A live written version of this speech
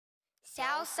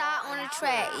Southside on the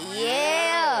track,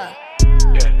 yeah.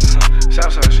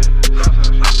 Southside shit.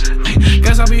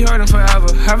 Guess I'll be hurting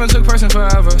forever. Haven't took person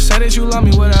forever. Say that you love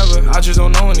me, whatever. I just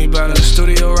don't know any better.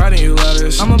 Studio writing you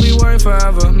letters. I'ma be worried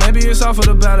forever. Maybe it's all for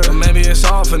the better, or maybe it's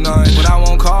all for none. But I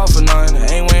won't call for none.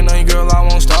 Ain't waiting on you, girl. I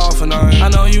won't stall for none. I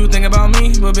know you think about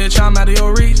me, but bitch, I'm out of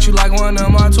your reach. You like one of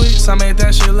my tweets. I made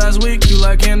that shit last week. You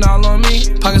like it all on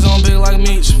me. Pockets on big like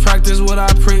meats. Practice what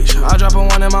I preach. I drop a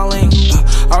one in my link.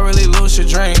 I really lose your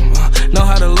dream. Know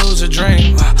how to lose a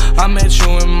dream. I met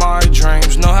you in my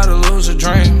dreams. Know how to lose a